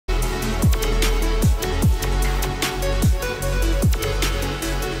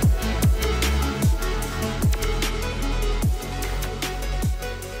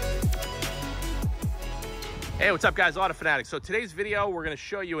Hey, what's up guys, Auto Fanatics. So today's video, we're gonna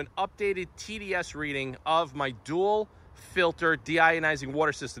show you an updated TDS reading of my dual filter deionizing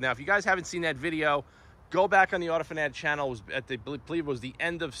water system. Now, if you guys haven't seen that video, go back on the Auto Fanatic channel. It was at the, I believe it was the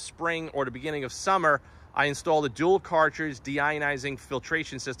end of spring or the beginning of summer. I installed a dual cartridge deionizing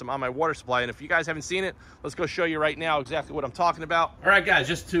filtration system on my water supply. And if you guys haven't seen it, let's go show you right now exactly what I'm talking about. All right, guys,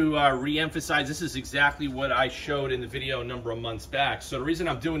 just to re-emphasize, this is exactly what I showed in the video a number of months back. So the reason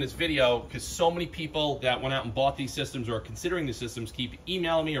I'm doing this video, because so many people that went out and bought these systems or are considering the systems keep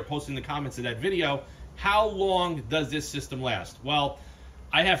emailing me or posting the comments in that video, how long does this system last? Well,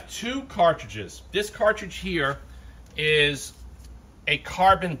 I have two cartridges. This cartridge here is a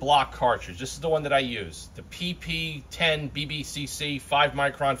carbon block cartridge. This is the one that I use, the PP10 BBCC 5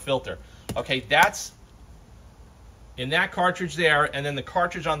 micron filter. Okay, that's in that cartridge there, and then the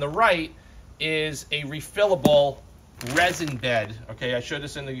cartridge on the right is a refillable resin bed. Okay, I showed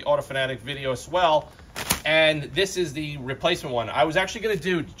this in the Auto Fanatic video as well, and this is the replacement one. I was actually going to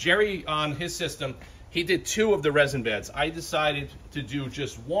do, Jerry on his system, he did two of the resin beds. I decided to do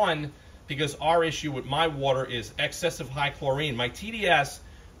just one because our issue with my water is excessive high chlorine. My TDS,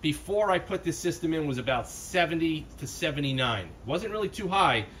 before I put this system in, was about 70 to 79. Wasn't really too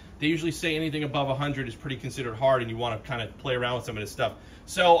high. They usually say anything above 100 is pretty considered hard, and you want to kind of play around with some of this stuff.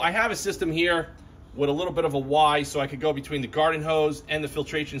 So I have a system here with a little bit of a Y, so I could go between the garden hose and the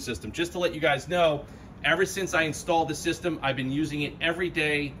filtration system. Just to let you guys know, ever since I installed the system, I've been using it every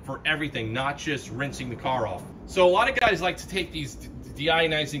day for everything, not just rinsing the car off. So a lot of guys like to take these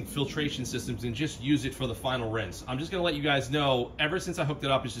deionizing filtration systems and just use it for the final rinse. I'm just gonna let you guys know, ever since I hooked it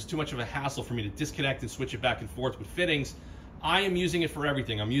up, it's just too much of a hassle for me to disconnect and switch it back and forth with fittings. I am using it for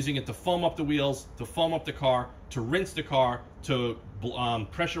everything. I'm using it to foam up the wheels, to foam up the car, to rinse the car, to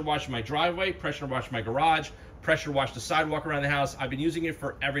pressure wash my driveway, pressure wash my garage, pressure wash the sidewalk around the house. I've been using it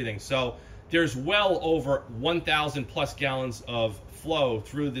for everything. So there's well over 1,000 plus gallons of flow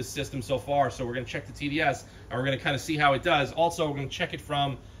through this system so far. So we're going to check the TDS and we're going to kind of see how it does. Also, we're going to check it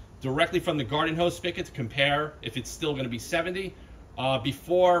directly from the garden hose spigot to compare if it's still going to be 70.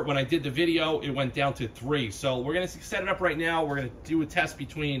 Before, when I did the video, it went down to 3. So we're going to set it up right now. We're going to do a test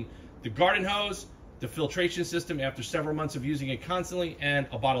between the garden hose, the filtration system after several months of using it constantly, and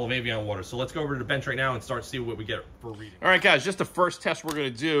a bottle of Evian water. So let's go over to the bench right now and start seeing what we get for reading. All right, guys, just the first test we're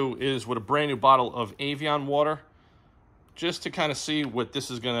going to do is with a brand new bottle of Evian water, just to kind of see what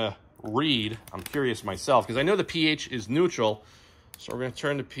this is going to read. I'm curious myself, because I know the pH is neutral. So we're going to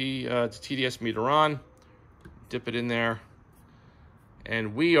turn the TDS meter on, dip it in there,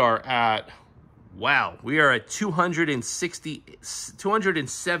 and we are at, wow, we are at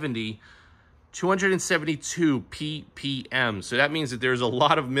 272 ppm. So that means that there's a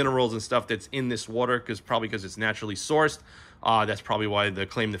lot of minerals and stuff that's in this water, probably because it's naturally sourced. That's probably why the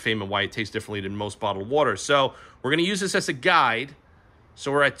claim to fame and why it tastes differently than most bottled water. So we're going to use this as a guide.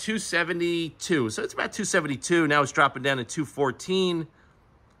 So we're at 272. So it's about 272. Now it's dropping down to 214.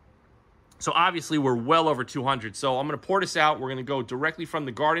 So obviously we're well over 200. So I'm going to pour this out. We're going to go directly from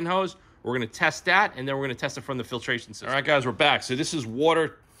the garden hose. We're going to test that, and then we're going to test it from the filtration system. All right, guys, we're back. So this is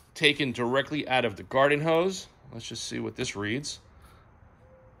water taken directly out of the garden hose. Let's just see what this reads.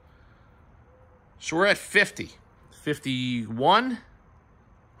 So we're at 51,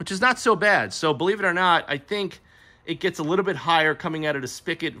 which is not so bad. So believe it or not, I think it gets a little bit higher coming out of the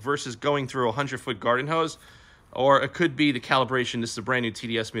spigot versus going through a 100-foot garden hose, or it could be the calibration. This is a brand new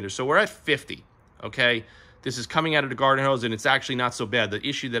TDS meter. So we're at 50, okay? This is coming out of the garden hose, and it's actually not so bad. The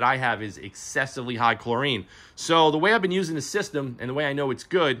issue that I have is excessively high chlorine. So the way I've been using the system, and the way I know it's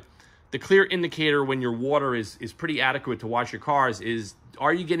good, the clear indicator when your water is pretty adequate to wash your cars is,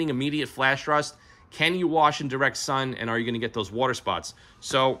 are you getting immediate flash rust? Can you wash in direct sun, and are you going to get those water spots?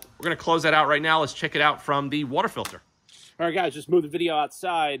 So we're going to close that out right now. Let's check it out from the water filter. All right, guys, just move the video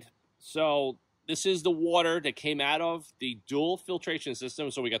outside. So this is the water that came out of the dual filtration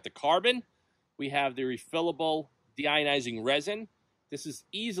system. So we got the carbon. We have the refillable deionizing resin. This is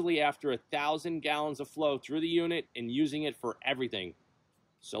easily after 1,000 gallons of flow through the unit and using it for everything.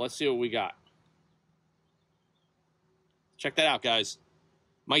 So let's see what we got. Check that out, guys.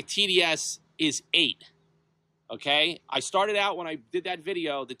 My TDS is 8, okay? I started out when I did that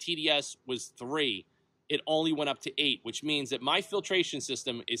video, the TDS was 3. It only went up to 8, which means that my filtration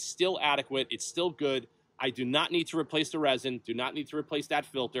system is still adequate. It's still good. I do not need to replace the resin, do not need to replace that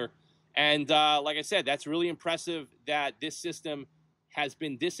filter. And like I said, that's really impressive that this system has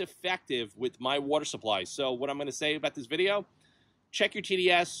been this effective with my water supply. So what I'm going to say about this video, check your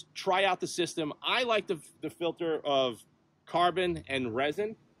TDS, try out the system. I like the filter of carbon and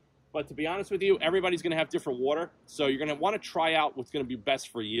resin. But to be honest with you, everybody's going to have different water. So you're going to want to try out what's going to be best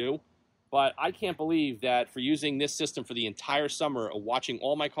for you. But I can't believe that for using this system for the entire summer, of watching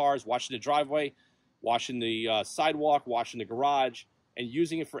all my cars, watching the driveway, washing the sidewalk, washing the garage, and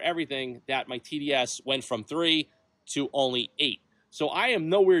using it for everything, that my TDS went from 3 to only 8. So I am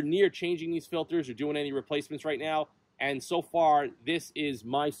nowhere near changing these filters or doing any replacements right now. And so far, this is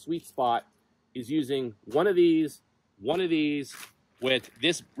my sweet spot, is using one of these with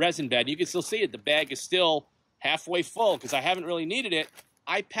this resin bed. You can still see it. The bag is still halfway full because I haven't really needed it.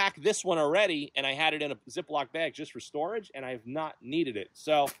 I packed this one already, and I had it in a Ziploc bag just for storage, and I have not needed it.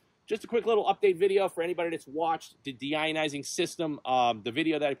 So just a quick little update video for anybody that's watched the deionizing system, the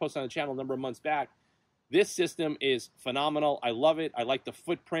video that I posted on the channel a number of months back. This system is phenomenal. I love it. I like the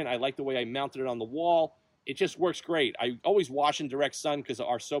footprint. I like the way I mounted it on the wall. It just works great. I always wash in direct sun because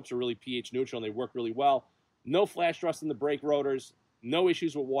our soaps are really pH neutral and they work really well. No flash rust in the brake rotors. No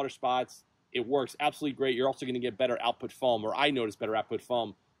issues with water spots. It works absolutely great. You're also going to get better output foam, or I notice better output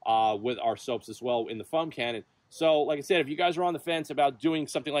foam with our soaps as well in the foam cannon. So, like I said, if you guys are on the fence about doing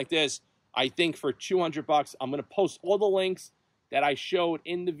something like this, I think for $200, I'm going to post all the links that I showed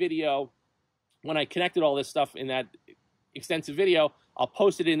in the video when I connected all this stuff in that extensive video. I'll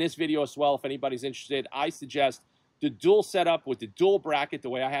post it in this video as well if anybody's interested. I suggest the dual setup with the dual bracket, the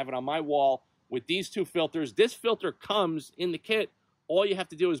way I have it on my wall, with these two filters. This filter comes in the kit. All you have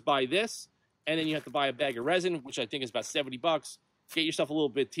to do is buy this, and then you have to buy a bag of resin, which I think is about $70. Get yourself a little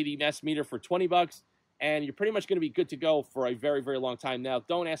bit TDS meter for $20, and you're pretty much going to be good to go for a very, very long time. Now,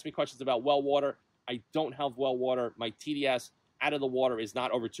 don't ask me questions about well water. I don't have well water. My TDS out of the water is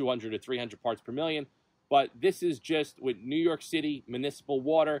not over 200 or 300 parts per million. But this is just with New York City municipal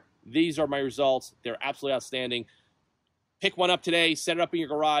water. These are my results. They're absolutely outstanding. Pick one up today. Set it up in your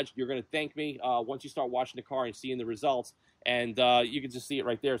garage. You're going to thank me once you start washing the car and seeing the results. And you can just see it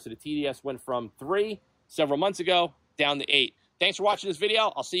right there. So the TDS went from 3 several months ago down to 8. Thanks for watching this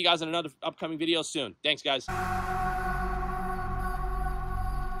video. I'll see you guys in another upcoming video soon. Thanks, guys.